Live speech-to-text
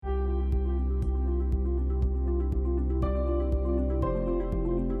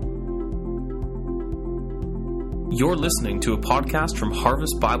You're listening to a podcast from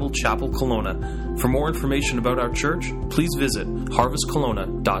Harvest Bible Chapel Kelowna. For more information about our church, please visit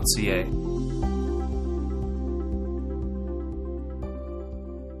harvestkelowna.ca.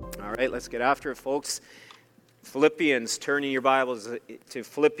 All right, let's get after it, folks. Philippians, turning your Bibles to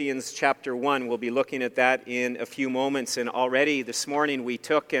Philippians chapter 1. We'll be looking at that in a few moments. And already this morning we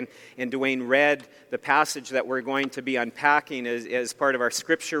took and Dwayne read the passage that we're going to be unpacking as part of our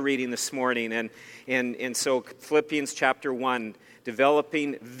scripture reading this morning. And so Philippians chapter 1,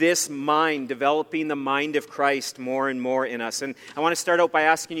 developing this mind, developing the mind of Christ more and more in us. And I want to start out by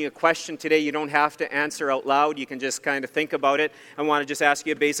asking you a question today. You don't have to answer out loud. You can just kind of think about it. I want to just ask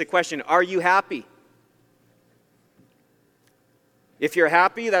you a basic question. Are you happy? If you're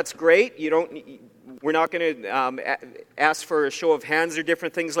happy, that's great. We're not going to ask for a show of hands or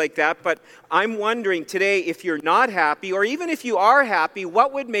different things like that. But I'm wondering today, if you're not happy, or even if you are happy,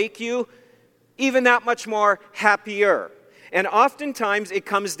 what would make you even that much more happier? And oftentimes it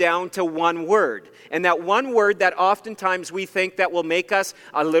comes down to one word. And that one word that oftentimes we think that will make us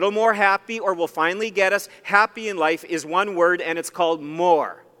a little more happy or will finally get us happy in life is one word, and it's called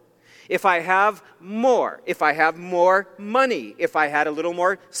more. If I have more money, if I had a little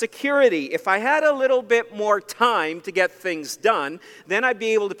more security, if I had a little bit more time to get things done, then I'd be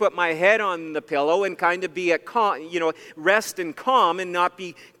able to put my head on the pillow and kind of be at rest and calm and not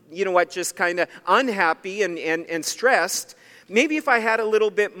be, just kind of unhappy and stressed. Maybe if I had a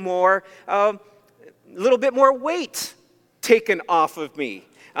little bit more weight taken off of me.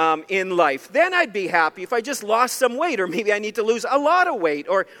 In life, then I'd be happy if I just lost some weight, or maybe I need to lose a lot of weight,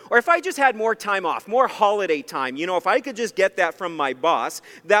 or if I just had more time off, more holiday time. If I could just get that from my boss,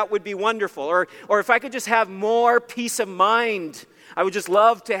 that would be wonderful. Or if I could just have more peace of mind. I would just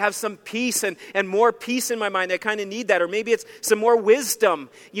love to have some peace and more peace in my mind. I kind of need that. Or maybe it's some more wisdom,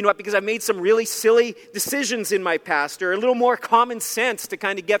 because I've made some really silly decisions in my past, or a little more common sense to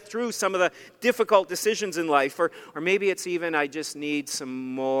kind of get through some of the difficult decisions in life. Or maybe it's even I just need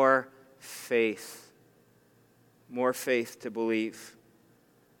some more faith to believe.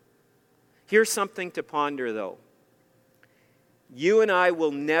 Here's something to ponder, though. You and I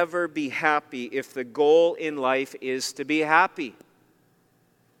will never be happy if the goal in life is to be happy.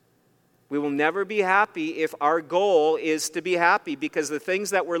 We will never be happy if our goal is to be happy, because the things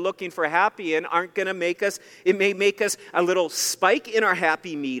that we're looking for happy in aren't going to make us, it may make us a little spike in our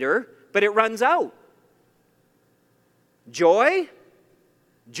happy meter, but it runs out. Joy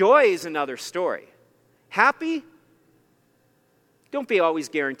is another story. Happy? Don't be always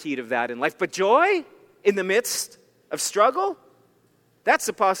guaranteed of that in life, but joy in the midst of struggle? That's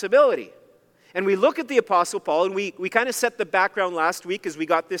a possibility. And we look at the Apostle Paul, and we kind of set the background last week as we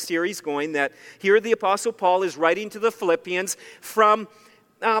got this series going, that here the Apostle Paul is writing to the Philippians from,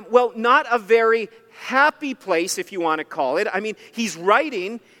 not a very happy place, if you want to call it. I mean, he's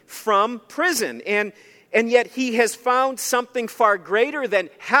writing from prison, and yet he has found something far greater than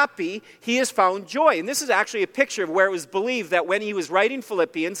happy. He has found joy. And this is actually a picture of where it was believed that when he was writing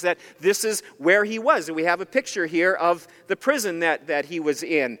Philippians, that this is where he was. And we have a picture here of the prison that he was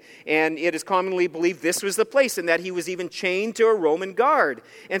in. And it is commonly believed this was the place, and that he was even chained to a Roman guard.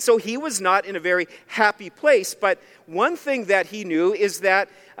 And so he was not in a very happy place. But one thing that he knew is that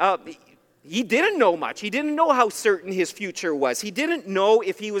he didn't know much. He didn't know how certain his future was. He didn't know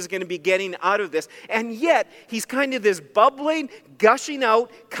if he was going to be getting out of this. And yet, he's kind of this bubbling, gushing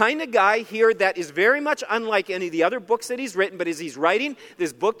out kind of guy here that is very much unlike any of the other books that he's written. But as he's writing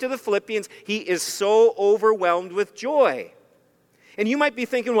this book to the Philippians, he is so overwhelmed with joy. And you might be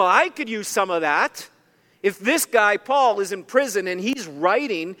thinking, well, I could use some of that. If this guy, Paul, is in prison and he's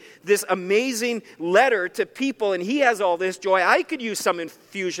writing this amazing letter to people and he has all this joy, I could use some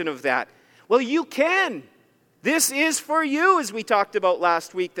infusion of that. Well, you can. This is for you, as we talked about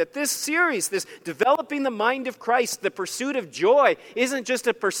last week, that this series, this developing the mind of Christ, the pursuit of joy, isn't just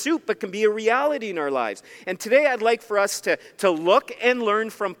a pursuit, but can be a reality in our lives. And today I'd like for us to look and learn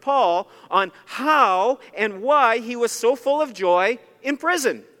from Paul on how and why he was so full of joy in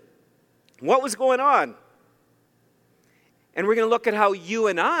prison. What was going on? And we're going to look at how you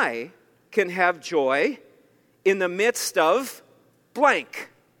and I can have joy in the midst of blank.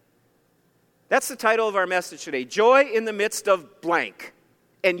 That's the title of our message today. Joy in the midst of blank.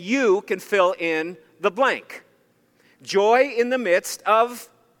 And you can fill in the blank. Joy in the midst of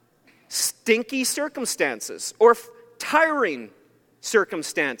stinky circumstances, or tiring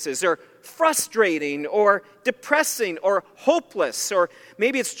circumstances, or frustrating, or depressing, or hopeless, or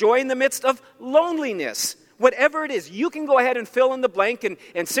maybe it's joy in the midst of loneliness. Whatever it is, you can go ahead and fill in the blank,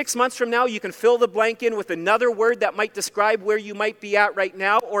 and 6 months from now, you can fill the blank in with another word that might describe where you might be at right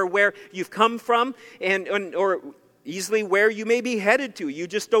now, or where you've come from, or easily where you may be headed to. You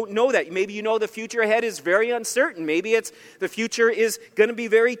just don't know that. Maybe you know the future ahead is very uncertain. Maybe the future is going to be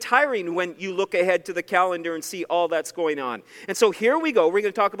very tiring when you look ahead to the calendar and see all that's going on. And so here we go. We're going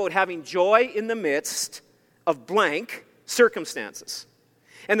to talk about having joy in the midst of blank circumstances.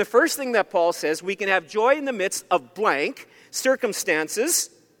 And the first thing that Paul says, we can have joy in the midst of blank circumstances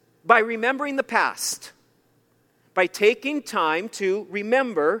by remembering the past, by taking time to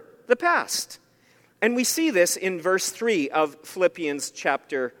remember the past. And we see this in verse 3 of Philippians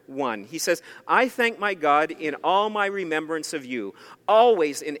chapter 1. He says, I thank my God in all my remembrance of you,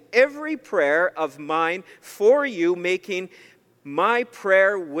 always in every prayer of mine for you, making my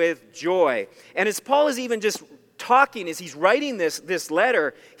prayer with joy. And as Paul is even just talking, as he's writing this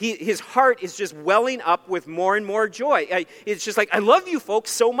letter, his heart is just welling up with more and more joy. It's just like, I love you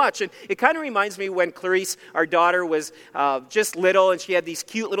folks so much. And it kind of reminds me when Clarice, our daughter, was just little, and she had these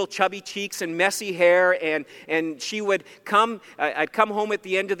cute little chubby cheeks and messy hair, and she would come, I'd come home at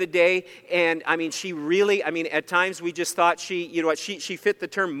the end of the day, and she really, at times we just thought she fit the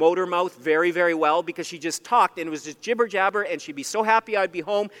term motor mouth very, very well, because she just talked, and it was just jibber jabber, and she'd be so happy I'd be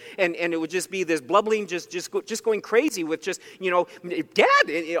home, and it would just be this blubbling, just going crazy with just, Dad.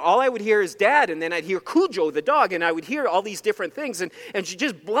 And all I would hear is Dad, and then I'd hear Cujo, the dog, and I would hear all these different things, and she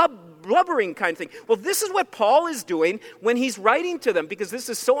just blubbering kind of thing. Well, this is what Paul is doing when he's writing to them, because this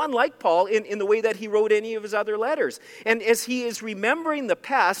is so unlike Paul in the way that he wrote any of his other letters. And as he is remembering the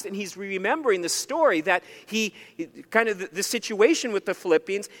past, and he's remembering the story that the situation with the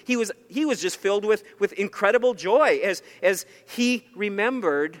Philippians, he was just filled with incredible joy as he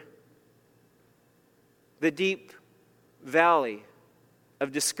remembered the deep valley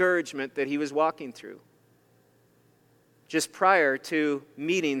of discouragement that he was walking through just prior to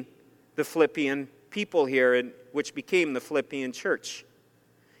meeting the Philippian people here, which became the Philippian church.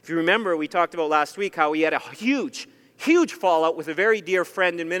 If you remember, we talked about last week how he had a huge fallout with a very dear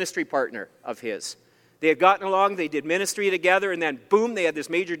friend and ministry partner of his. They had gotten along, they did ministry together, and then boom, they had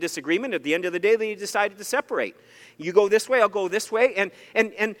this major disagreement. At the end of the day, they decided to separate. You go this way, I'll go this way, and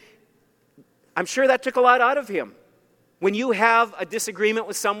I'm sure that took a lot out of him. When you have a disagreement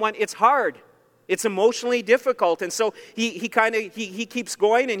with someone, it's hard. It's emotionally difficult. And so he keeps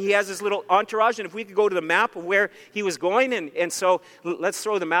going, and he has this little entourage. And if we could go to the map of where he was going, and so let's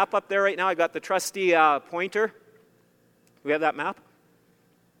throw the map up there right now. I got the trusty pointer. We have that map?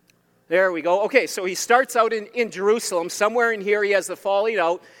 There we go. Okay, so he starts out in Jerusalem. Somewhere in here he has the falling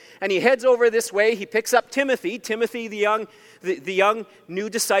out. And he heads over this way. He picks up Timothy, the young new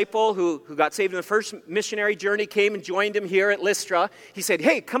disciple who got saved in the first missionary journey, came and joined him here at Lystra. He said,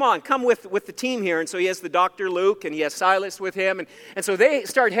 hey, come with the team here. And so he has the Dr. Luke, and he has Silas with him. And so they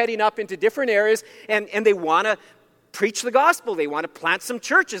start heading up into different areas, and they want to preach the gospel. They want to plant some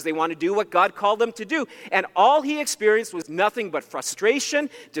churches. They want to do what God called them to do. And all he experienced was nothing but frustration,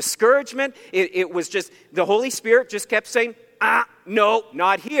 discouragement. It was just, the Holy Spirit just kept saying, no,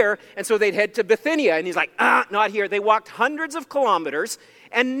 not here. And so they'd head to Bithynia, and he's like, not here. They walked hundreds of kilometers,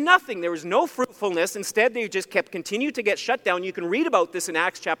 and nothing. There was no fruitfulness. Instead, they just continued to get shut down. You can read about this in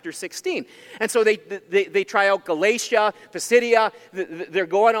Acts chapter 16. And so they try out Galatia, Pisidia. They're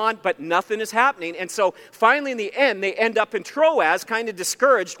going on, but nothing is happening. And so finally, in the end, they end up in Troas, kind of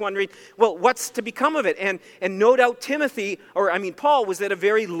discouraged, wondering, well, what's to become of it? And no doubt Paul was at a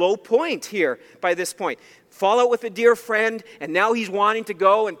very low point here by this point. Fallout with a dear friend, and now he's wanting to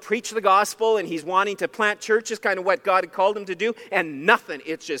go and preach the gospel, and he's wanting to plant churches, kind of what God had called him to do, and nothing.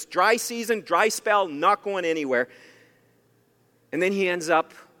 It's just dry season, dry spell, not going anywhere. And then he ends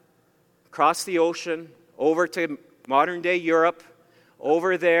up across the ocean, over to modern-day Europe,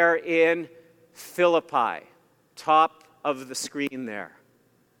 over there in Philippi, top of the screen there.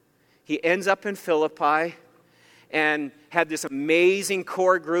 He ends up in Philippi, and had this amazing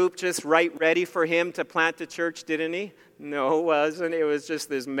core group just ready for him to plant the church, didn't he? No, it wasn't. It was just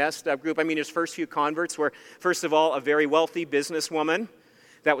this messed up group. His first few converts were, first of all, a very wealthy businesswoman.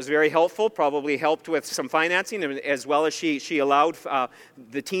 That was very helpful, probably helped with some financing, as well as she allowed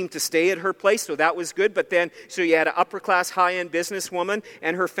the team to stay at her place, so that was good. But then, so you had an upper-class, high-end businesswoman,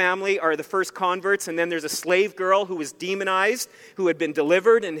 and her family are the first converts, and then there's a slave girl who was demonized, who had been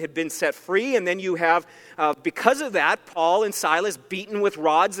delivered and had been set free, and then you have, because of that, Paul and Silas beaten with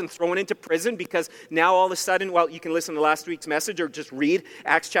rods and thrown into prison, because now all of a sudden, well, you can listen to last week's message or just read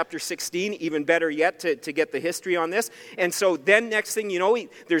Acts chapter 16, even better yet, to get the history on this. And so then next thing you know,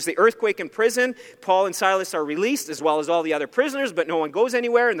 there's the earthquake in prison. Paul and Silas are released, as well as all the other prisoners, but no one goes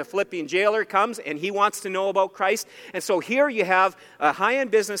anywhere, and the Philippian jailer comes, and he wants to know about Christ. And so here you have a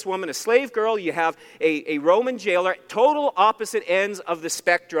high-end businesswoman, a slave girl, you have a Roman jailer, total opposite ends of the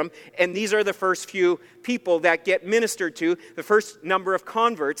spectrum, and these are the first few people that get ministered to, the first number of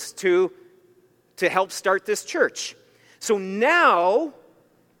converts to help start this church. So now,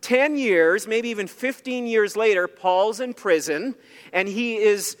 10 years, maybe even 15 years later, Paul's in prison, and he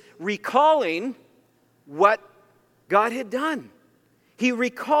is recalling what God had done. He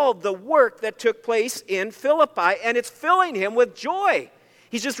recalled the work that took place in Philippi, and it's filling him with joy.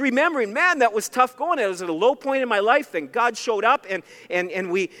 He's just remembering, man, that was tough going. It was at a low point in my life, and God showed up,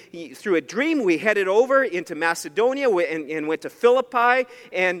 and we, through a dream, we headed over into Macedonia and went to Philippi,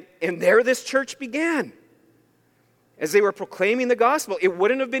 and there this church began. As they were proclaiming the gospel, it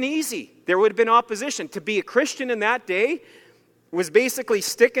wouldn't have been easy. There would have been opposition. To be a Christian in that day was basically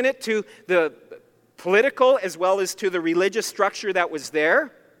sticking it to the political as well as to the religious structure that was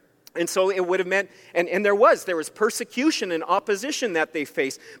there. And so it would have meant, and there was persecution and opposition that they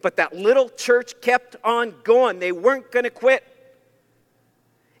faced. But that little church kept on going. They weren't going to quit.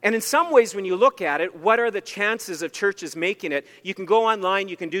 And in some ways, when you look at it, what are the chances of churches making it? You can go online,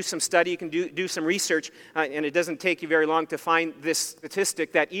 you can do some study, you can do some research, and it doesn't take you very long to find this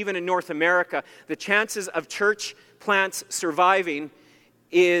statistic that even in North America, the chances of church plants surviving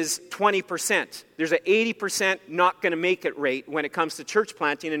is 20%. There's an 80% not going to make it rate when it comes to church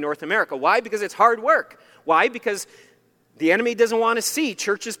planting in North America. Why? Because it's hard work. Why? Because the enemy doesn't want to see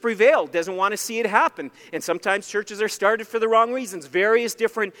churches prevail, doesn't want to see it happen. And sometimes churches are started for the wrong reasons, various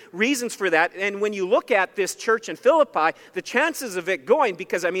different reasons for that. And when you look at this church in Philippi, the chances of it going,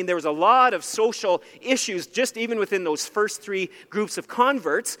 because there was a lot of social issues just even within those first three groups of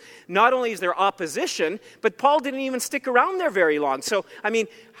converts. Not only is there opposition, but Paul didn't even stick around there very long. So,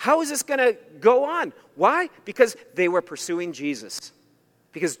 how is this going to go on? Why? Because they were pursuing Jesus.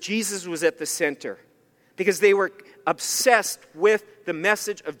 Because Jesus was at the center. Because they were obsessed with the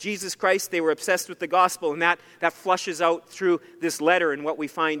message of Jesus Christ. They were obsessed with the gospel, and that flushes out through this letter and what we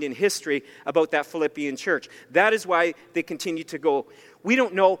find in history about that Philippian church. That is why they continue to go. We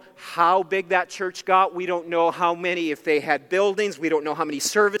don't know how big that church got. We don't know how many, if they had buildings. We don't know how many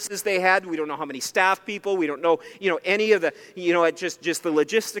services they had. We don't know how many staff people. We don't know, any of the, just the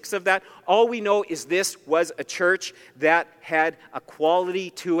logistics of that. All we know is this was a church that had a quality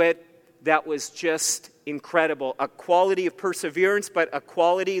to it that was just incredible. A quality of perseverance, but a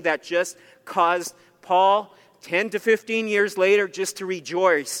quality that just caused Paul, 10 to 15 years later, just to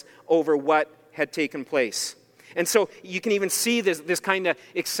rejoice over what had taken place. And so you can even see this kind of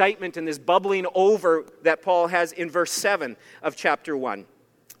excitement and this bubbling over that Paul has in verse 7 of chapter 1.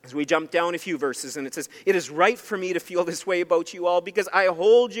 As we jump down a few verses, and it says, "It is right for me to feel this way about you all, because I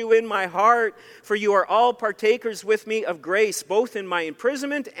hold you in my heart, for you are all partakers with me of grace, both in my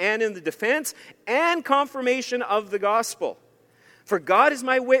imprisonment and in the defense and confirmation of the gospel. For God is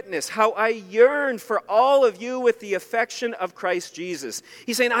my witness, how I yearn for all of you with the affection of Christ Jesus."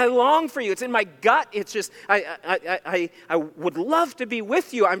 He's saying, I long for you. It's in my gut. It's just, I would love to be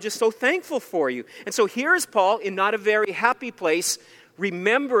with you. I'm just so thankful for you. And so here's Paul in not a very happy place,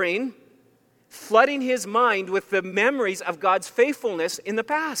 remembering, flooding his mind with the memories of God's faithfulness in the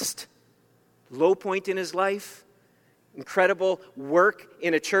past. Low point in his life, incredible work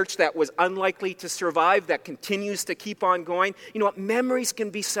in a church that was unlikely to survive, that continues to keep on going. You know what? Memories can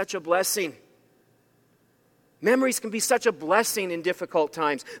be such a blessing. Memories can be such a blessing in difficult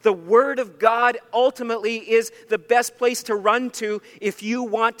times. The Word of God ultimately is the best place to run to if you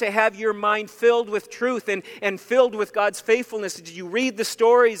want to have your mind filled with truth and filled with God's faithfulness. As you read the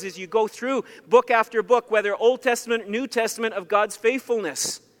stories, as you go through book after book, whether Old Testament, New Testament, of God's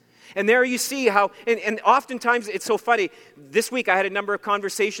faithfulness. And there you see how, and oftentimes it's so funny. This week I had a number of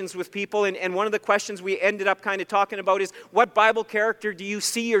conversations with people, and one of the questions we ended up kind of talking about is, what Bible character do you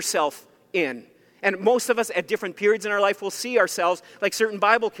see yourself in? And most of us at different periods in our life will see ourselves like certain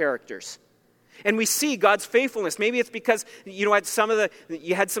Bible characters. And we see God's faithfulness. Maybe it's because you had some of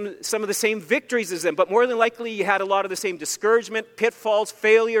the same victories as them, but more than likely you had a lot of the same discouragement, pitfalls,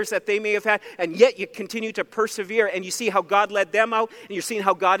 failures that they may have had, and yet you continue to persevere, and you see how God led them out, and you're seeing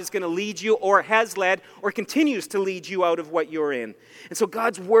how God is going to lead you, or has led, or continues to lead you out of what you're in. And so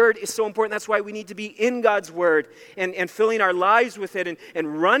God's Word is so important. That's why we need to be in God's Word and filling our lives with it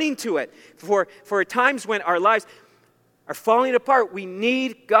and running to it. For times when our lives are falling apart, we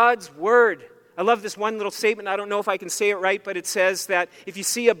need God's Word. I love this one little statement. I don't know if I can say it right, but it says that if you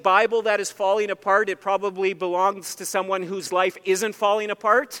see a Bible that is falling apart, it probably belongs to someone whose life isn't falling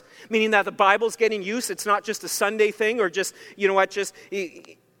apart, meaning that the Bible's getting used. It's not just a Sunday thing or just,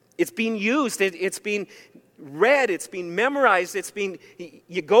 it's being used. It's being read, it's being memorized,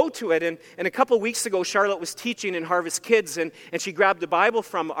 you go to it. And a couple of weeks ago, Charlotte was teaching in Harvest Kids, and she grabbed a Bible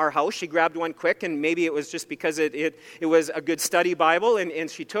from our house. She grabbed one quick, and maybe it was just because it was a good study Bible, and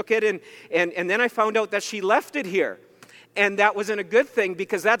she took it, and then I found out that she left it here. And that wasn't a good thing,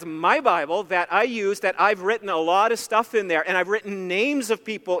 because that's my Bible that I use, that I've written a lot of stuff in there, and I've written names of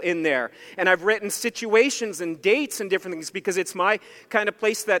people in there, and I've written situations and dates and different things, because it's my kind of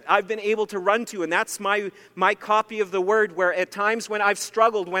place that I've been able to run to, and that's my copy of the Word, where at times when I've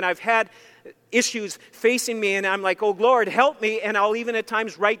struggled, when I've had issues facing me, and I'm like, oh Lord, help me, and I'll even at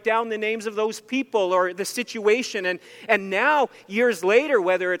times write down the names of those people or the situation, and now, years later,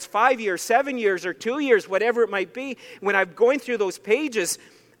 whether it's 5 years, 7 years, or 2 years, whatever it might be, when I'm going through those pages,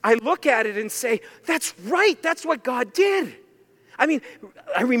 I look at it and say, that's right, that's what God did. I mean,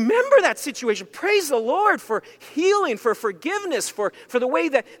 I remember that situation. Praise the Lord for healing, for forgiveness, for the way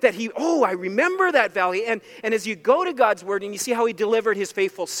that I remember that valley. And as you go to God's Word and you see how He delivered His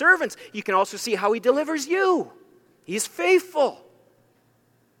faithful servants, you can also see how He delivers you. He's faithful.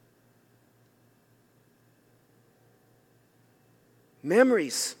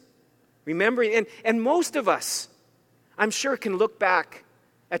 Memories, remembering, and most of us, I'm sure, can look back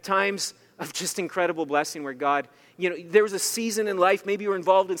at times of just incredible blessing where God, there was a season in life, maybe you were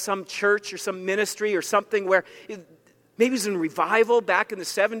involved in some church or some ministry or something where maybe it was in revival back in the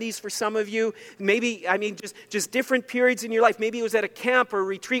 70s for some of you. Maybe, just different periods in your life. Maybe it was at a camp or a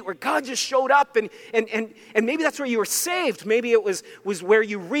retreat where God just showed up and maybe that's where you were saved. Maybe it was where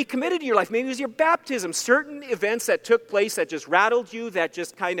you recommitted your life. Maybe it was your baptism. Certain events that took place that just rattled you, that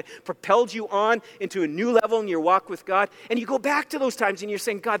just kind of propelled you on into a new level in your walk with God. And you go back to those times and you're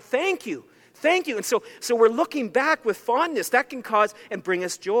saying, God, thank you. Thank you. And so we're looking back with fondness. That can cause and bring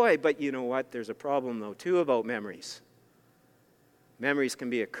us joy. But you know what? There's a problem, though, too, about memories. Memories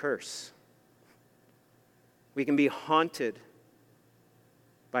can be a curse. We can be haunted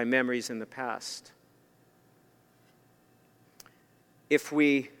by memories in the past. If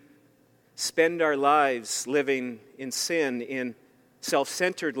we spend our lives living in sin, in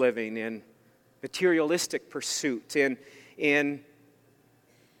self-centered living, in materialistic pursuit, in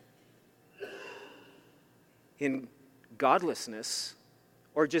godlessness,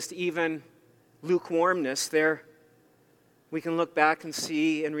 or just even lukewarmness, there we can look back and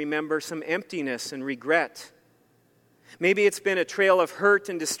see and remember some emptiness and regret. Maybe it's been a trail of hurt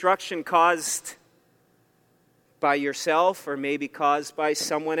and destruction caused by yourself, or maybe caused by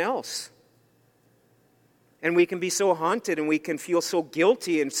someone else. And we can be so haunted, and we can feel so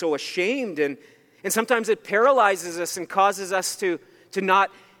guilty and so ashamed, and sometimes it paralyzes us and causes us to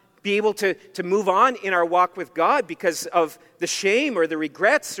not be able to move on in our walk with God because of the shame or the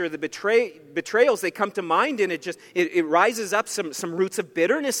regrets or the betrayals. They come to mind, and it rises up some roots of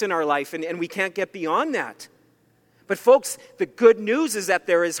bitterness in our life, and we can't get beyond that. But folks, the good news is that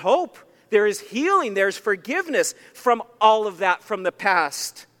there is hope. There is healing. There's forgiveness from all of that from the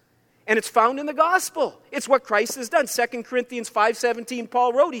past. And it's found in the gospel. It's what Christ has done. 2 Corinthians 5:17,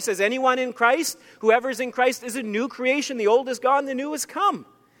 Paul wrote, he says, anyone in Christ, whoever is in Christ is a new creation. The old is gone, the new has come.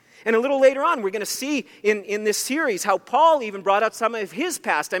 And a little later on, we're going to see in this series how Paul even brought out some of his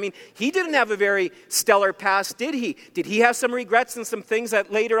past. I mean, he didn't have a very stellar past, did he? Did he have some regrets and some things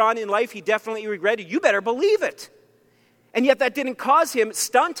that later on in life he definitely regretted? You better believe it. And yet that didn't cause him,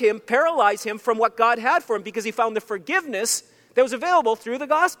 stunt him, paralyze him from what God had for him, because he found the forgiveness that was available through the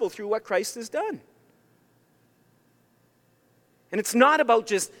gospel, through what Christ has done. And it's not about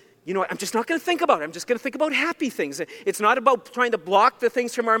just, I'm just not going to think about it. I'm just going to think about happy things. It's not about trying to block the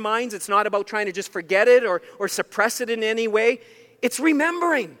things from our minds. It's not about trying to just forget it or suppress it in any way. It's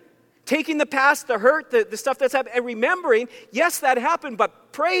remembering. Taking the past, the hurt, the stuff that's happened, and remembering, yes, that happened,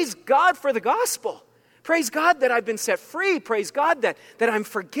 but praise God for the gospel. Praise God that I've been set free. Praise God that I'm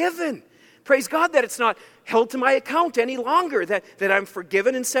forgiven. Praise God that it's not held to my account any longer, that I'm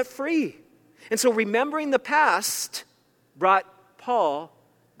forgiven and set free. And so remembering the past brought Paul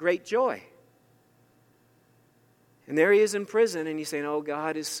great joy. And there he is in prison, and he's saying, oh,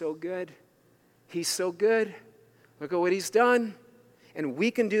 God is so good. He's so good. Look at what he's done. And we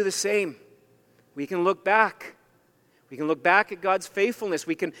can do the same. We can look back. We can look back at God's faithfulness.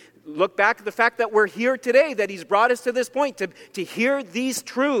 We can look back at the fact that we're here today, that he's brought us to this point to hear these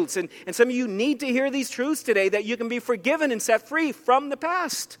truths. And some of you need to hear these truths today, that you can be forgiven and set free from the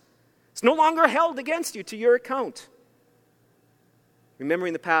past. It's no longer held against you to your account.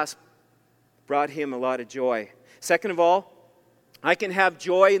 Remembering the past brought him a lot of joy. Second of all, I can have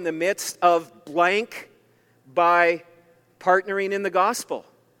joy in the midst of blank by partnering in the gospel.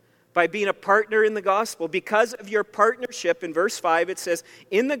 By being a partner in the gospel. Because of your partnership, in verse 5 it says,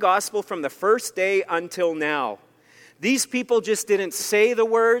 in the gospel from the first day until now. These people just didn't say the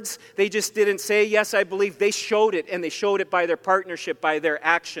words. They just didn't say, yes, I believe. They showed it, and they showed it by their partnership, by their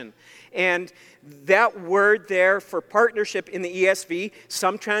action. And that word there for partnership in the ESV,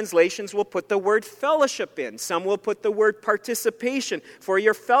 some translations will put the word fellowship in. Some will put the word participation for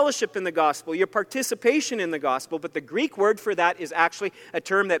your fellowship in the gospel, your participation in the gospel. But the Greek word for that is actually a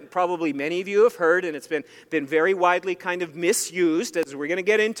term that probably many of you have heard, and it's been very widely kind of misused, as we're going to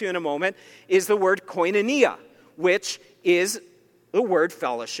get into in a moment, is the word koinonia, which is the word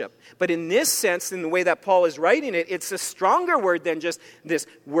fellowship. But in this sense, in the way that Paul is writing it, it's a stronger word than just this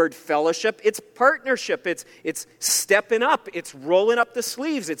word fellowship. It's partnership. It's stepping up. It's rolling up the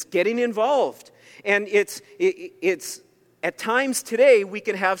sleeves. It's getting involved. And it's at times today we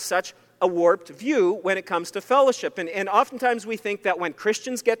can have such a warped view when it comes to fellowship. And oftentimes we think that when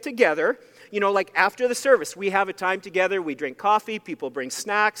Christians get together, like after the service, we have a time together, we drink coffee, people bring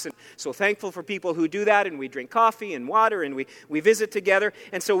snacks, and so thankful for people who do that, and we drink coffee and water, and we visit together,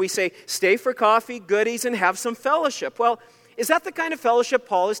 and so we say, stay for coffee, goodies, and have some fellowship. Well, is that the kind of fellowship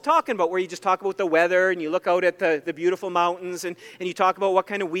Paul is talking about, where you just talk about the weather and you look out at the beautiful mountains and you talk about what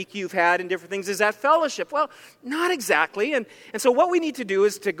kind of week you've had and different things? Is that fellowship? Well, not exactly. And so what we need to do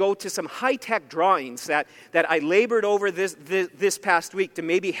is to go to some high-tech drawings that I labored over this past week to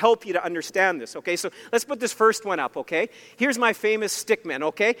maybe help you to understand this, okay? So let's put this first one up, okay? Here's my famous stickman,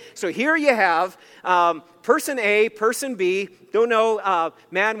 okay? So here you have person A, person B, don't know,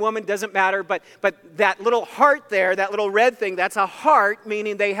 man, woman, doesn't matter, but that little heart there, that little red thing, that's a heart,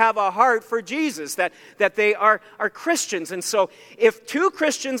 meaning they have a heart for Jesus, that they are Christians. And so if two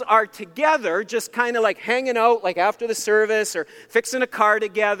Christians are together, just kind of like hanging out, like after the service, or fixing a car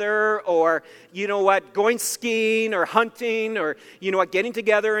together, or, going skiing, or hunting, or, getting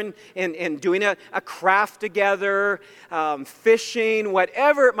together and doing a craft together, fishing,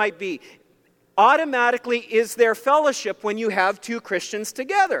 whatever it might be, automatically is there fellowship when you have two Christians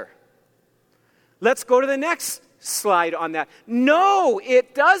together. Let's go to the next slide on that. No,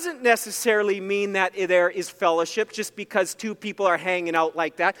 it doesn't necessarily mean that there is fellowship just because two people are hanging out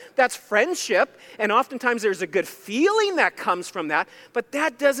like that. That's friendship, and oftentimes there's a good feeling that comes from that, but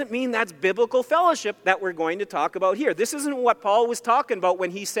that doesn't mean that's biblical fellowship that we're going to talk about here. This isn't what Paul was talking about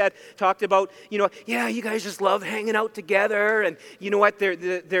when he talked about, yeah, you guys just love hanging out together, and you know what,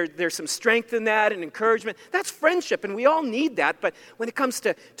 there's some strength in that and encouragement. That's friendship, and we all need that, but when it comes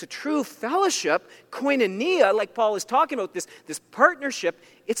to true fellowship, koinonia, like Paul is talking about, this partnership,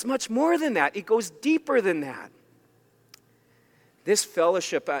 it's much more than that. It goes deeper than that. This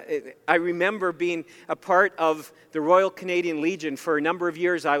fellowship, I remember being a part of the Royal Canadian Legion for a number of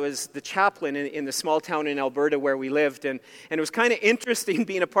years. I was the chaplain in the small town in Alberta where we lived, and it was kind of interesting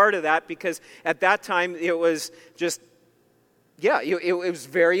being a part of that, because at that time it was just, it was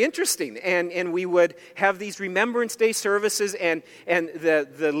very interesting, and we would have these Remembrance Day services, and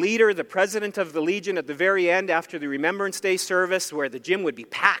the leader, the president of the Legion, at the very end after the Remembrance Day service, where the gym would be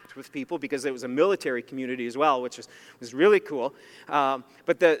packed with people because it was a military community as well, which was really cool.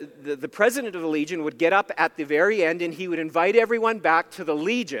 But the president of the Legion would get up at the very end, and he would invite everyone back to the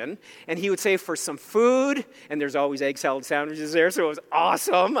Legion, and he would say, for some food, and there's always egg salad sandwiches there, so it was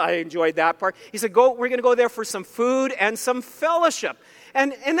awesome. I enjoyed that part. He said, we're going to go there for some food and some fellowship.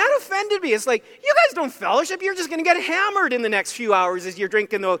 And that offended me. It's like, you guys don't fellowship. You're just going to get hammered in the next few hours as you're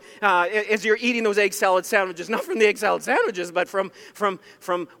drinking as you're eating those egg salad sandwiches. Not from the egg salad sandwiches, but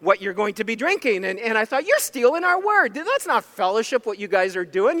from what you're going to be drinking. And I thought, you're stealing our word. That's not fellowship, what you guys are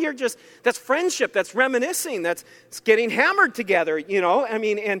doing. That's friendship. That's reminiscing. That's getting hammered together, I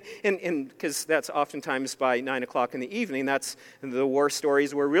mean, and because that's oftentimes by 9 o'clock in the evening. That's the war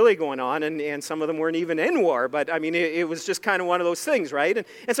stories were really going on, and some of them weren't even in war. But I mean, it was just kind of one of those things, right?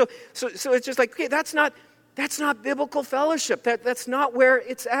 And so it's just like, okay, that's not biblical fellowship. That's not where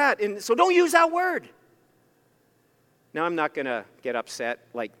it's at. And so don't use that word. Now, I'm not going to get upset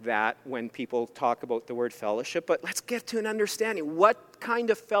like that when people talk about the word fellowship, but let's get to an understanding. What kind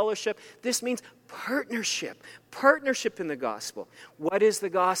of fellowship? This means partnership. Partnership in the gospel. What is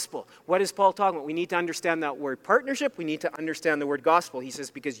the gospel? What is Paul talking about? We need to understand that word partnership. We need to understand the word gospel. He says,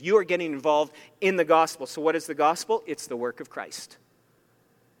 because you are getting involved in the gospel. So what is the gospel? It's the work of Christ.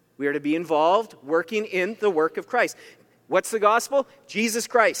 We are to be involved working in the work of Christ. What's the gospel? Jesus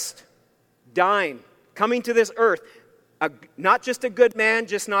Christ dying, coming to this earth. Not just a good man,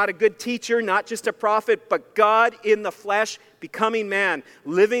 just not a good teacher, not just a prophet, but God in the flesh, becoming man,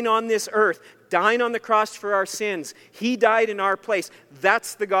 living on this earth, dying on the cross for our sins. He died in our place.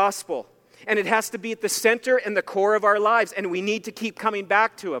 That's the gospel. And it has to be at the center and the core of our lives, and we need to keep coming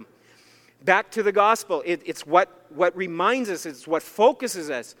back to him. Back to the gospel. It's what reminds us, it's what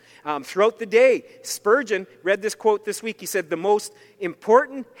focuses us throughout the day. Spurgeon read this quote this week. He said, the most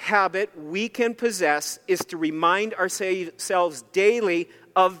important habit we can possess is to remind ourselves daily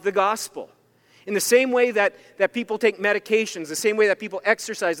of the gospel. In the same way that people take medications, the same way that people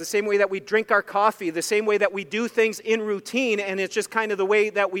exercise, the same way that we drink our coffee, the same way that we do things in routine, and it's just kind of the way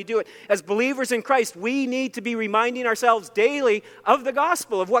that we do it. As believers in Christ, we need to be reminding ourselves daily of the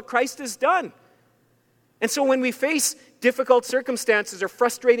gospel, of what Christ has done. And so when we face difficult circumstances or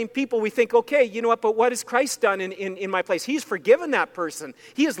frustrating people, we think, okay, you know what, but what has Christ done in my place? He's forgiven that person.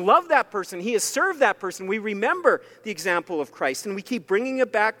 He has loved that person. He has served that person. We remember the example of Christ, and we keep bringing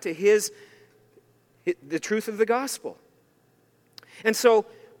it back to the truth of the gospel. And so,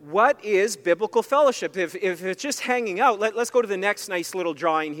 what is biblical fellowship? If it's just hanging out, let's go to the next nice little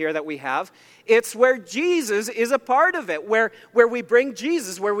drawing here that we have. It's where Jesus is a part of it, where we bring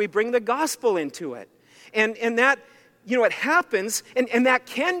Jesus, where we bring the gospel into it. And that, you know, it happens, and that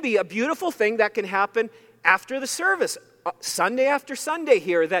can be a beautiful thing that can happen after the service, Sunday after Sunday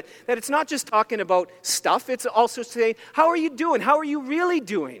here, that it's not just talking about stuff, it's also saying, how are you doing? How are you really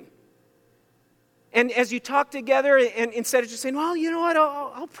doing? And as you talk together, and instead of just saying, well, you know what,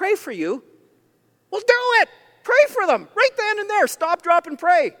 I'll pray for you. Well, do it. Pray for them. Right then and there. Stop, drop, and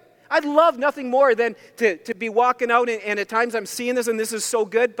pray. I'd love nothing more than to be walking out, and at times I'm seeing this, and this is so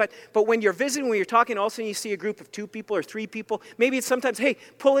good, but when you're visiting, when you're talking, all of a sudden you see a group of 2 people or 3 people. Maybe it's sometimes, hey,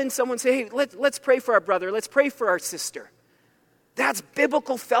 pull in someone, say, hey, let's pray for our brother. Let's pray for our sister. That's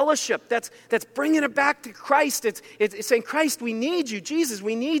biblical fellowship. That's bringing it back to Christ. It's saying, Christ, we need you. Jesus,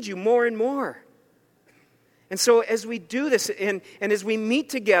 we need you more and more. And so as we do this, and as we meet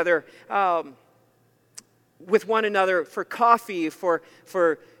together with one another for coffee, for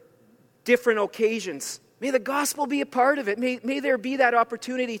different occasions, may the gospel be a part of it. May there be that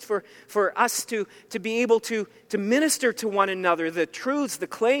opportunity for us to be able to minister to one another the truths, the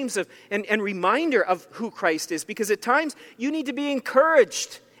claims of, and reminder of who Christ is. Because at times you need to be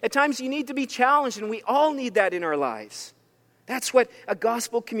encouraged. At times you need to be challenged, and we all need that in our lives. That's what a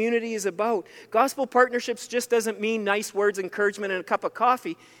gospel community is about. Gospel partnerships just doesn't mean nice words, encouragement, and a cup of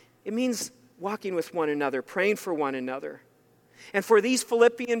coffee. It means walking with one another, praying for one another. And for these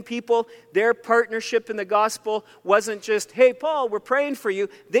Philippian people, their partnership in the gospel wasn't just, hey, Paul, we're praying for you.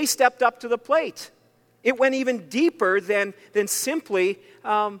 They stepped up to the plate. It went even deeper than simply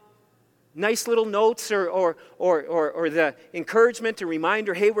nice little notes or the encouragement, a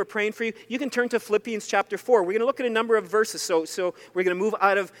reminder, hey, we're praying for you. You can turn to Philippians chapter 4. We're going to look at a number of verses, so we're going to move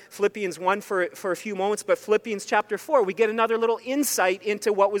out of Philippians 1 for a few moments, but Philippians chapter 4, we get another little insight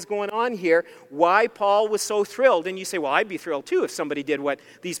into what was going on here, why Paul was so thrilled. And you say, well, I'd be thrilled too if somebody did what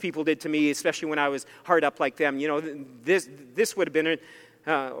these people did to me, especially when I was hard up like them. You know, this would have been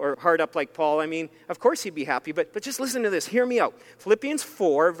or hard up like Paul. I mean, of course he'd be happy, but just listen to this. Hear me out. Philippians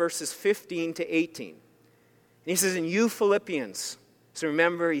 4, verses 15 to 18. And he says, and you Philippians. So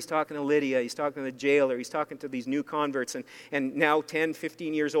remember, he's talking to Lydia, he's talking to the jailer, he's talking to these new converts, and now 10,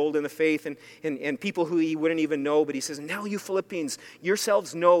 15 years old in the faith, and people who he wouldn't even know. But he says, now you Philippians,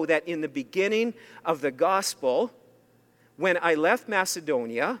 yourselves know that in the beginning of the gospel, when I left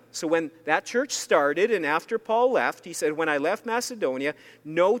Macedonia, so when that church started and after Paul left, he said, when I left Macedonia,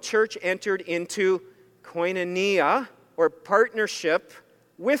 no church entered into koinonia or partnership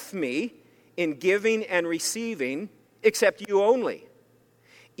with me in giving and receiving except you only.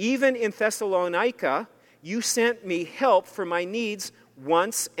 Even in Thessalonica, you sent me help for my needs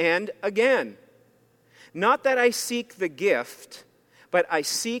once and again. Not that I seek the gift, but I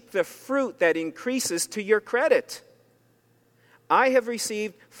seek the fruit that increases to your credit. I have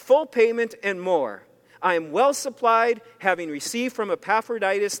received full payment and more. I am well supplied, having received from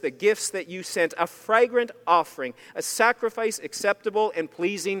Epaphroditus the gifts that you sent, a fragrant offering, a sacrifice acceptable and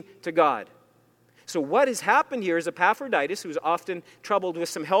pleasing to God. So what has happened here is Epaphroditus, who's often troubled with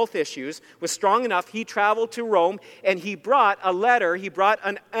some health issues, was strong enough. He traveled to Rome, and he brought a letter. He brought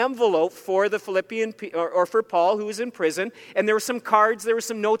an envelope for the Philippian, or for Paul, who was in prison. And there were some cards, there were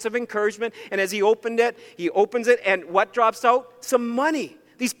some notes of encouragement. And as he opens it, and what drops out? Some money.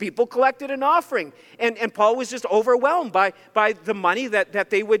 These people collected an offering. And Paul was just overwhelmed by the money that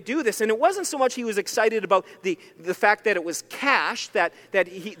they would do this. And it wasn't so much he was excited about the fact that it was cash, that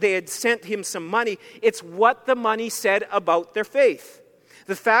they had sent him some money. It's what the money said about their faith.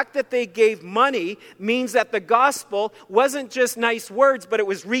 The fact that they gave money means that the gospel wasn't just nice words, but it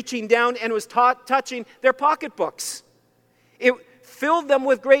was reaching down and was touching their pocketbooks. filled them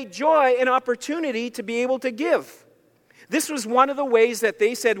with great joy and opportunity to be able to give. This was one of the ways that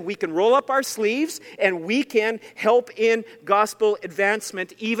they said we can roll up our sleeves and we can help in gospel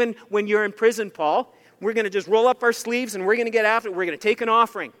advancement even when you're in prison, Paul. We're going to just roll up our sleeves and we're going to get after it. We're going to take an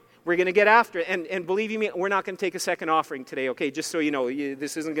offering. We're going to get after it. And believe you me, we're not going to take a second offering today, okay? Just so you know,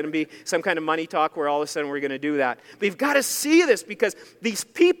 this isn't going to be some kind of money talk where all of a sudden we're going to do that. But you've got to see this because these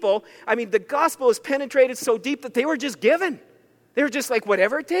people, the gospel has penetrated so deep that they were just given. They were just like,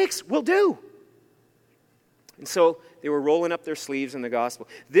 whatever it takes, we'll do. And so they were rolling up their sleeves in the gospel.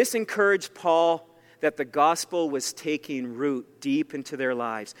 This encouraged Paul that the gospel was taking root deep into their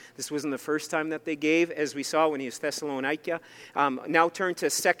lives. This wasn't the first time that they gave, as we saw when he was Thessalonica. Now turn to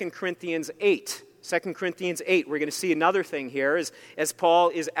 2 Corinthians 8. 2 Corinthians 8, we're going to see another thing here as Paul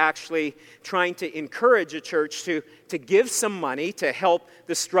is actually trying to encourage a church to give some money to help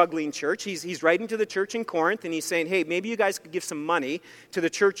the struggling church. He's writing to the church in Corinth and he's saying, hey, maybe you guys could give some money to the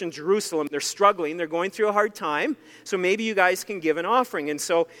church in Jerusalem. They're struggling. They're going through a hard time. So maybe you guys can give an offering. And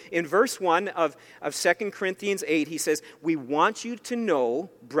so in verse 1 of 2 Corinthians 8, he says, we want you to know,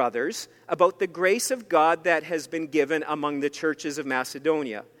 brothers, about the grace of God that has been given among the churches of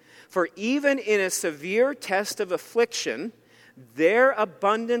Macedonia. For even in a severe test of affliction, their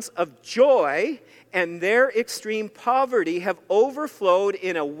abundance of joy and their extreme poverty have overflowed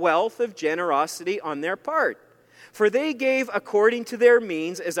in a wealth of generosity on their part. For they gave according to their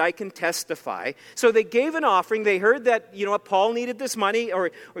means, as I can testify. So they gave an offering. They heard that, Paul needed this money, or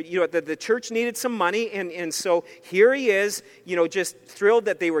that the church needed some money. And so here he is, just thrilled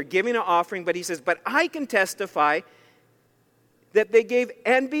that they were giving an offering. But he says, but I can testify that they gave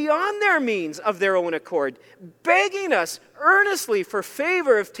and beyond their means of their own accord, begging us earnestly for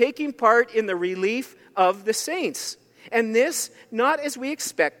favor of taking part in the relief of the saints. And this, not as we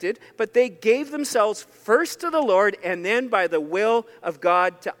expected, but they gave themselves first to the Lord and then by the will of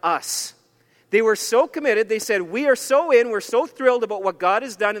God to us. They were so committed, they said, we are so in, we're so thrilled about what God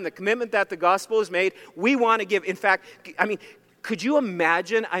has done and the commitment that the gospel has made, we want to give. In fact, could you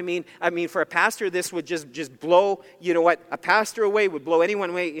imagine, for a pastor, this would just blow, a pastor away, would blow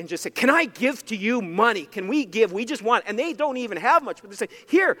anyone away and just say, can I give to you money? Can we give? We just want, and they don't even have much, but they say,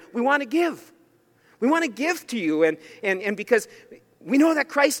 here, we want to give. We want to give to you, and because we know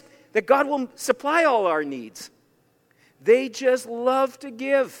that God will supply all our needs. They just love to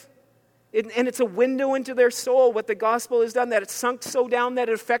give. And it's a window into their soul, what the gospel has done, that it's sunk so down that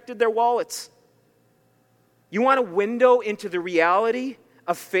it affected their wallets. You want a window into the reality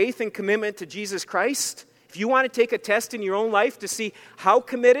of faith and commitment to Jesus Christ? If you want to take a test in your own life to see how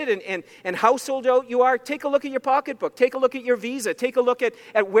committed and how sold out you are, take a look at your pocketbook. Take a look at your visa. Take a look at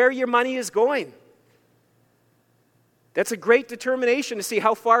where your money is going. That's a great determination to see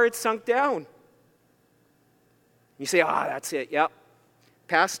how far it's sunk down. You say, that's it. Yep.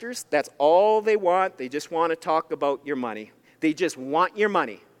 Pastors, that's all they want. They just want to talk about your money. They just want your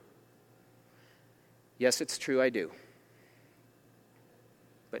money. Yes, it's true, I do.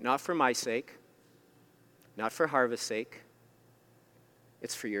 But not for my sake, not for Harvest's sake.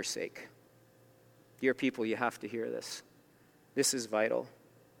 It's for your sake. Dear people, you have to hear this. This is vital.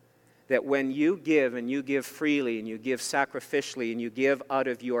 That when you give, and you give freely, and you give sacrificially, and you give out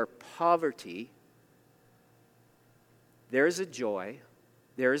of your poverty, there is a joy,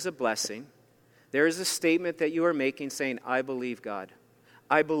 there is a blessing, there is a statement that you are making saying, I believe God.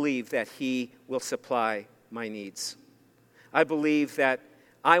 I believe that He will supply my needs. I believe that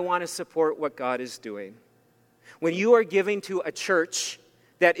I want to support what God is doing. When you are giving to a church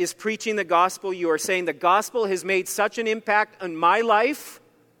that is preaching the gospel, you are saying the gospel has made such an impact on my life,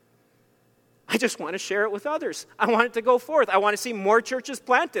 I just want to share it with others. I want it to go forth. I want to see more churches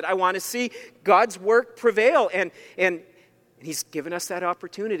planted. I want to see God's work prevail. And He's given us that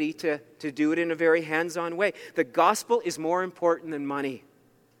opportunity to do it in a very hands-on way. The gospel is more important than money.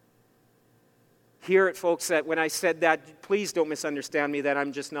 Hear it, folks, that when I said that, please don't misunderstand me, that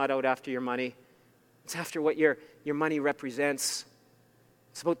I'm just not out after your money. It's after what your money represents.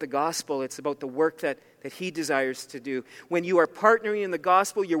 It's about the gospel. It's about the work that He desires to do. When you are partnering in the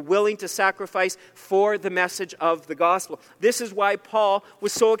gospel, you're willing to sacrifice for the message of the gospel. This is why Paul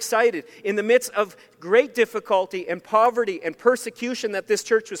was so excited. In the midst of great difficulty and poverty and persecution that this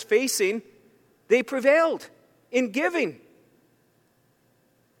church was facing, they prevailed in giving.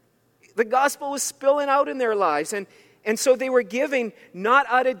 The gospel was spilling out in their lives. And so they were giving not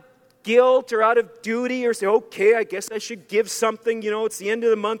out of guilt or out of duty or say, okay, I guess I should give something. It's the end of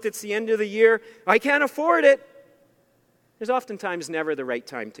the month. It's the end of the year. I can't afford it. There's oftentimes never the right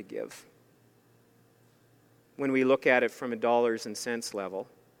time to give when we look at it from a dollars and cents level.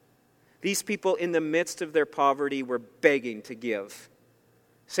 These people in the midst of their poverty were begging to give.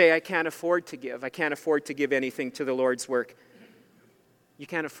 say, I can't afford to give. I can't afford to give anything to the Lord's work. You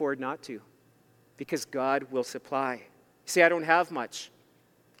can't afford not to, because God will supply. You say, I don't have much.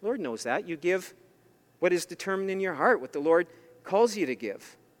 The Lord knows that. You give what is determined in your heart, what the Lord calls you to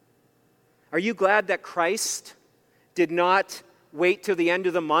give. Are you glad that Christ did not wait till the end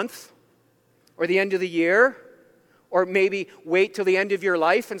of the month or the end of the year, or maybe wait till the end of your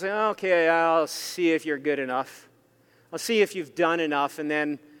life and say, okay, I'll see if you're good enough. I'll see if you've done enough, and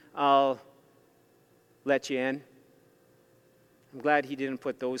then I'll let you in. I'm glad he didn't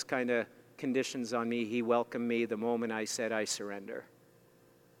put those kind of conditions on me. He welcomed me the moment I said, I surrender.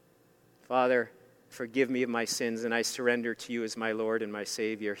 Father, forgive me of my sins, and I surrender to you as my Lord and my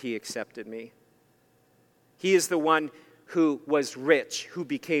Savior. He accepted me. He is the one who was rich, who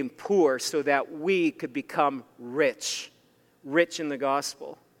became poor so that we could become rich in the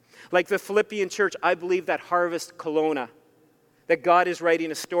gospel. Like the Philippian church, I believe that Harvest Kelowna, that God is writing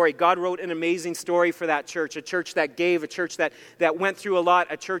a story. God wrote an amazing story for that church, a church that gave, a church that went through a lot,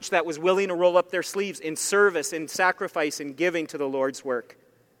 a church that was willing to roll up their sleeves in service, in sacrifice, in giving to the Lord's work.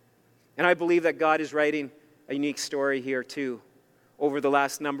 And I believe that God is writing a unique story here too. Over the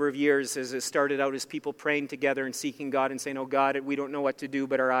last number of years, as it started out as people praying together and seeking God and saying, oh God, we don't know what to do,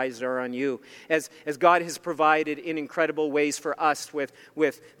 but our eyes are on you. As God has provided in incredible ways for us with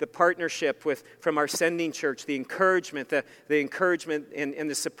the partnership from our sending church, the encouragement, the encouragement and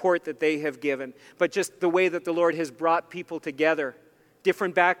the support that they have given. But just the way that the Lord has brought people together.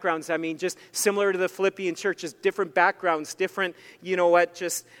 Different backgrounds, just similar to the Philippian church, just different backgrounds, different,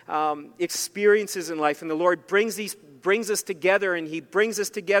 experiences in life. And the Lord brings us together, and he brings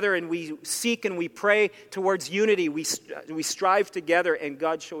us together, and we seek and we pray towards unity. We strive together, and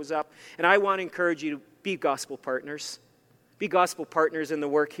God shows up. And I want to encourage you to be gospel partners. Be gospel partners in the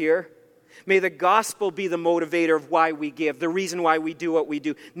work here. May the gospel be the motivator of why we give, the reason why we do what we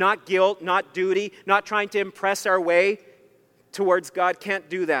do. Not guilt, not duty, not trying to impress our way towards God. Can't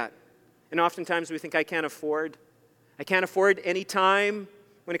do that. And oftentimes we think, I can't afford any time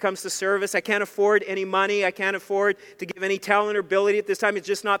when it comes to service. I can't afford any money. I can't afford to give any talent or ability at this time. It's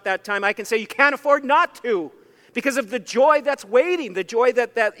just not that time. I can say you can't afford not to, because of the joy that's waiting, the joy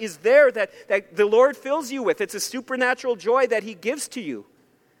that is there, that the Lord fills you with. It's a supernatural joy that he gives to you.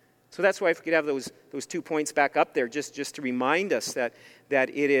 So that's why if we could have those 2 points back up there, just to remind us that it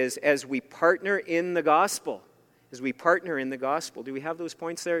is as we partner in the gospel. As we partner in the gospel. Do we have those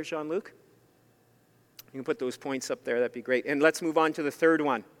points there, Jean-Luc? You can put those points up there. That'd be great. And let's move on to the third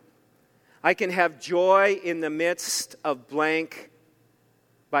one. I can have joy in the midst of blank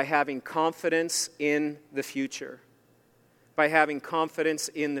by having confidence in the future. By having confidence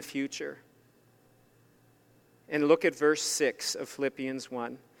in the future. And look at verse 6 of Philippians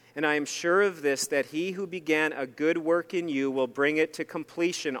 1. And I am sure of this, that he who began a good work in you will bring it to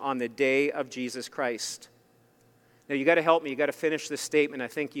completion on the day of Jesus Christ. Now, you got to help me. You got to finish this statement. I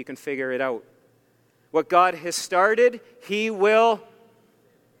think you can figure it out. What God has started, he will.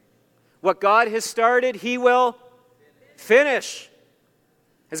 What God has started, he will finish.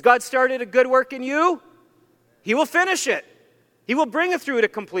 Has God started a good work in you? He will finish it. He will bring it through to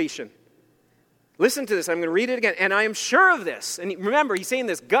completion. Listen to this. I'm going to read it again. And I am sure of this. And remember, he's saying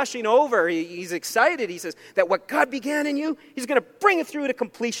this gushing over. He's excited. He says that what God began in you, he's going to bring it through to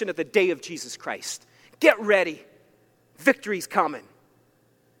completion at the day of Jesus Christ. Get ready. Victory's coming.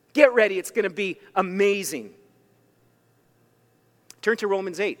 Get ready. It's going to be amazing. Turn to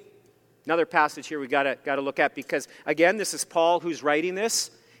Romans 8. Another passage here we got to look at, because again, this is Paul who's writing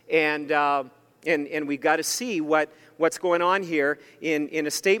this, and we've got to see what's going on here in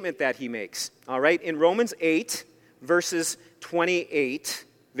a statement that he makes. All right, in Romans 8, verses 28,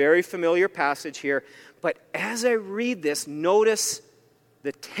 very familiar passage here. But as I read this, notice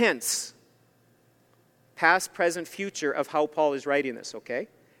the tense, past, present, future of how Paul is writing this, okay?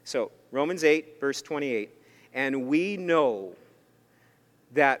 So, Romans 8, verse 28. And we know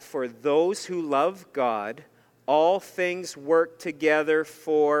that for those who love God, all things work together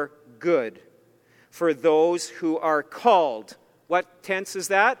for good. For those who are called. What tense is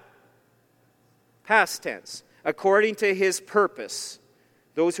that? Past tense. According to his purpose.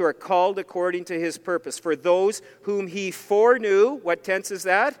 Those who are called according to his purpose. For those whom he foreknew. What tense is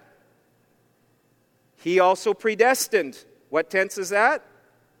that? He also predestined. What tense is that?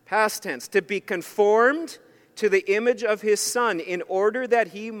 Past tense. To be conformed to the image of his Son, in order that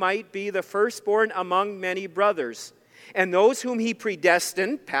he might be the firstborn among many brothers. And those whom he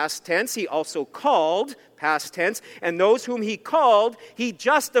predestined, past tense, he also called, past tense. And those whom he called, he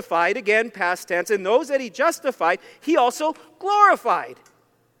justified, again, past tense. And those that he justified, he also glorified.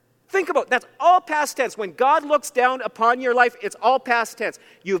 Think about it. That's all past tense. When God looks down upon your life, it's all past tense.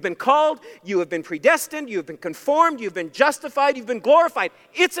 You've been called, you have been predestined, you have been conformed, you've been justified, you've been glorified.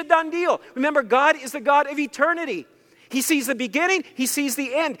 It's a done deal. Remember, God is the God of eternity. He sees the beginning, He sees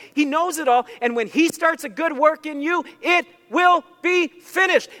the end. He knows it all, and when He starts a good work in you, it will be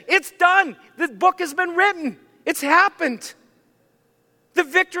finished. It's done. The book has been written. It's happened. The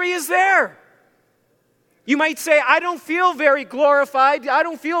victory is there. You might say, I don't feel very glorified. I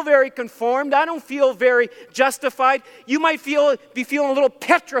don't feel very conformed. I don't feel very justified. You might be feeling a little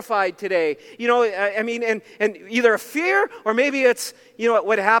petrified today. And either a fear or maybe it's,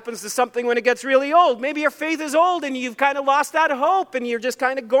 what happens to something when it gets really old. Maybe your faith is old and you've kind of lost that hope and you're just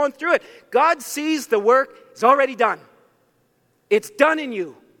kind of going through it. God sees the work is already done. It's done in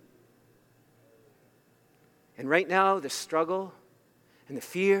you. And right now, the struggle and the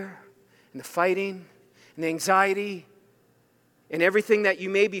fear and the fighting and the anxiety and everything that you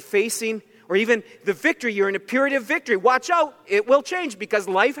may be facing, or even the victory, you're in a period of victory. Watch out, it will change because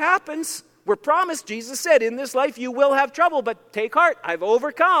life happens. We're promised, Jesus said, in this life you will have trouble, but take heart, I've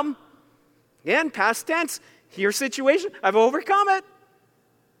overcome. Again, past tense, your situation, I've overcome it.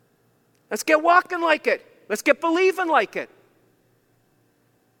 Let's get walking like it. Let's get believing like it.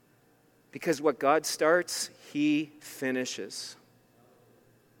 Because what God starts, He finishes.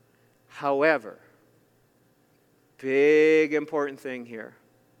 However, big important thing here.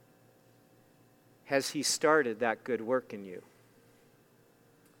 Has He started that good work in you?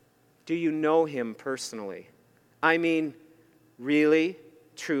 Do you know Him personally? I mean, really,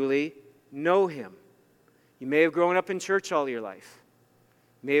 truly know Him. You may have grown up in church all your life.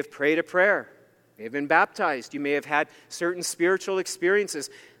 You may have prayed a prayer. You may have been baptized. You may have had certain spiritual experiences.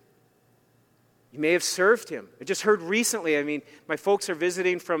 You may have served Him. I just heard recently, my folks are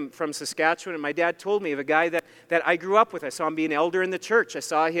visiting from Saskatchewan, and my dad told me of a guy that I grew up with. I saw him be an elder in the church. I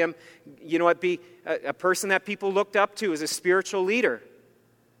saw him, be a person that people looked up to as a spiritual leader.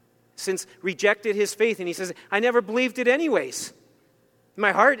 Since rejected his faith, and he says, I never believed it anyways. In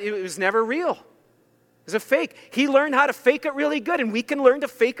my heart, it was never real. It was a fake. He learned how to fake it really good, and we can learn to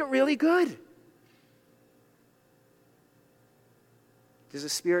fake it really good. Does the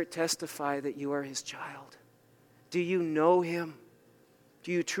Spirit testify that you are His child? Do you know Him?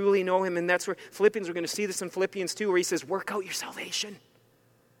 Do you truly know Him? And that's where Philippians, we're going to see this in Philippians 2, where he says, work out your salvation.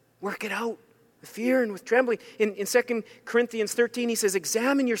 Work it out with fear and with trembling. In 2 Corinthians 13, he says,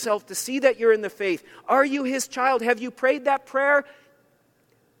 examine yourself to see that you're in the faith. Are you His child? Have you prayed that prayer?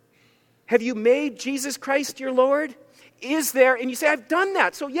 Have you made Jesus Christ your Lord? Is there, and you say, I've done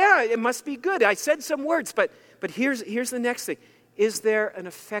that. So yeah, it must be good. I said some words, but here's the next thing. Is there an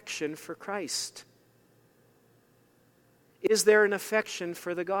affection for Christ? Is there an affection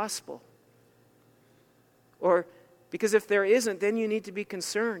for the gospel? Or, because if there isn't, then you need to be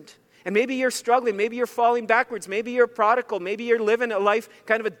concerned. And maybe you're struggling, maybe you're falling backwards, maybe you're prodigal, maybe you're living a life,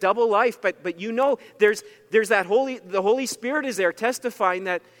 kind of a double life, but there's that the Holy Spirit is there testifying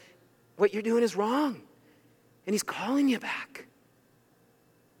that what you're doing is wrong. And He's calling you back.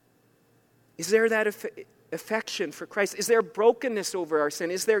 Is there that affection for Christ? Is there brokenness over our sin?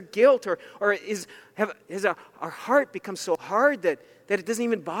 Is there guilt? Or has our heart become so hard that it doesn't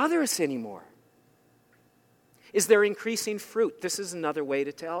even bother us anymore? Is there increasing fruit? This is another way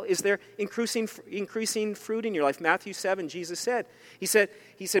to tell. Is there increasing fruit in your life? Matthew 7, Jesus said. He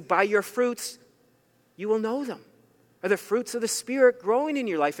said, by your fruits you will know them. Are the fruits of the Spirit growing in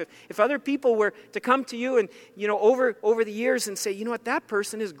your life? If other people were to come to you and, over the years and say, that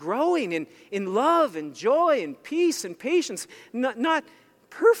person is growing in love and joy and peace and patience, not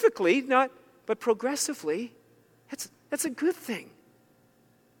perfectly, but progressively, that's a good thing.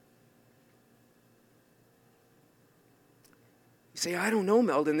 You say, I don't know,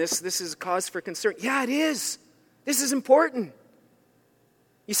 Meldon, this is a cause for concern. Yeah, it is. This is important.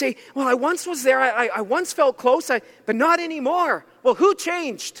 You say, well, I once was there, I once felt close, but not anymore. Well, who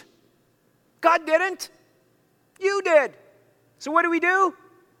changed? God didn't. You did. So what do?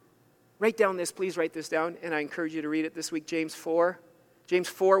 Write down this, please write this down, and I encourage you to read it this week, James 4. James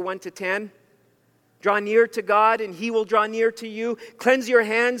 4, 1-10. Draw near to God, and He will draw near to you. Cleanse your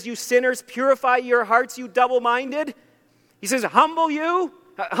hands, you sinners. Purify your hearts, you double-minded. He says, humble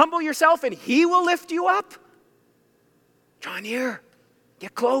yourself, and He will lift you up. Draw near.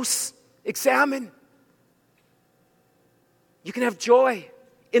 Get close. Examine. You can have joy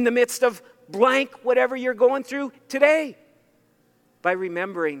in the midst of blank, whatever you're going through today, by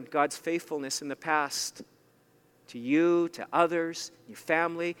remembering God's faithfulness in the past to you, to others, your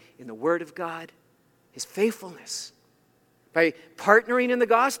family, in the Word of God. His faithfulness. By partnering in the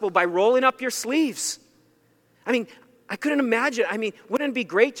gospel, by rolling up your sleeves. I couldn't imagine. I mean, wouldn't it be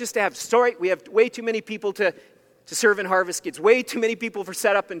great just to have, sorry, we have way too many people to serve in Harvest Kids, way too many people for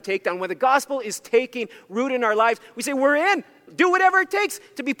setup and takedown. When the gospel is taking root in our lives, we say, we're in. Do whatever it takes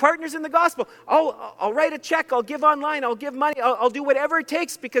to be partners in the gospel. I'll write a check. I'll give online. I'll give money. I'll do whatever it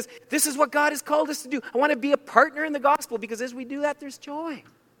takes because this is what God has called us to do. I want to be a partner in the gospel because as we do that, there's joy.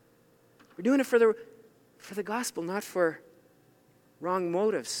 We're doing it for the gospel, not for wrong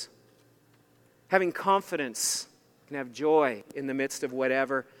motives. Having confidence and have joy in the midst of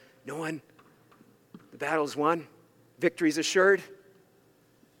whatever, knowing the battle's won, victory's assured.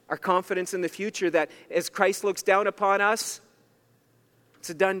 Our confidence in the future that as Christ looks down upon us, it's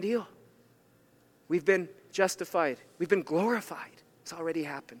a done deal. We've been justified. We've been glorified. It's already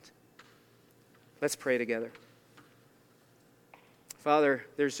happened. Let's pray together. Father,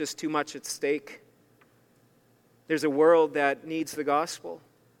 there's just too much at stake. There's a world that needs the gospel.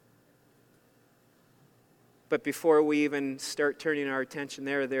 But before we even start turning our attention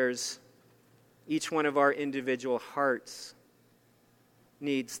there's each one of our individual hearts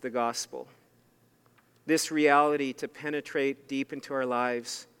needs the gospel. This reality to penetrate deep into our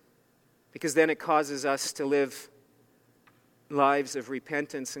lives, because then it causes us to live lives of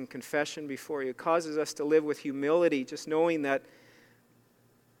repentance and confession before you. It causes us to live with humility, just knowing that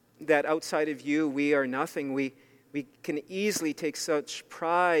outside of you we are nothing. We can easily take such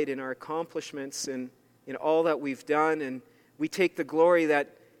pride in our accomplishments and in all that we've done, and we take the glory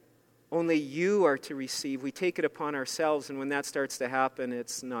that only you are to receive. We take it upon ourselves, and when that starts to happen,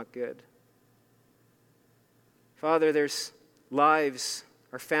 it's not good. Father, there's lives,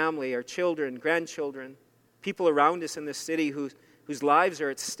 our family, our children, grandchildren, people around us in this city whose lives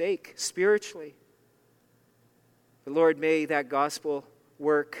are at stake spiritually. But Lord, may that gospel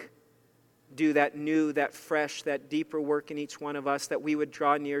work do that new, that fresh, that deeper work in each one of us, that we would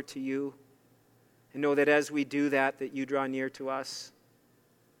draw near to you and know that as we do that you draw near to us.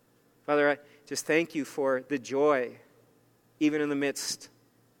 Father, I just thank you for the joy, even in the midst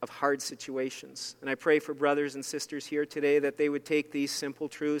of hard situations. And I pray for brothers and sisters here today that they would take these simple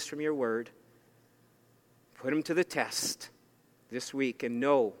truths from your word, put them to the test this week, and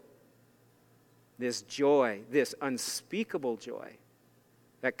know this joy, this unspeakable joy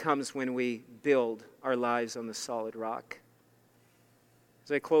that comes when we build our lives on the solid rock.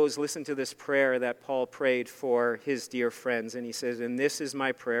 As I close, listen to this prayer that Paul prayed for his dear friends. And he says, "And this is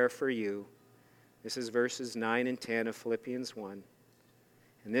my prayer for you." This is verses 9 and 10 of Philippians 1.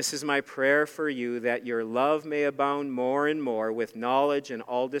 "And this is my prayer for you, that your love may abound more and more with knowledge and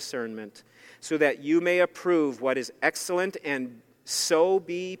all discernment, so that you may approve what is excellent, and so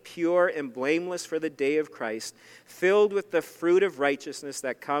be pure and blameless for the day of Christ, filled with the fruit of righteousness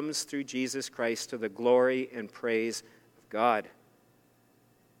that comes through Jesus Christ to the glory and praise of God."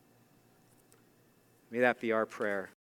 May that be our prayer.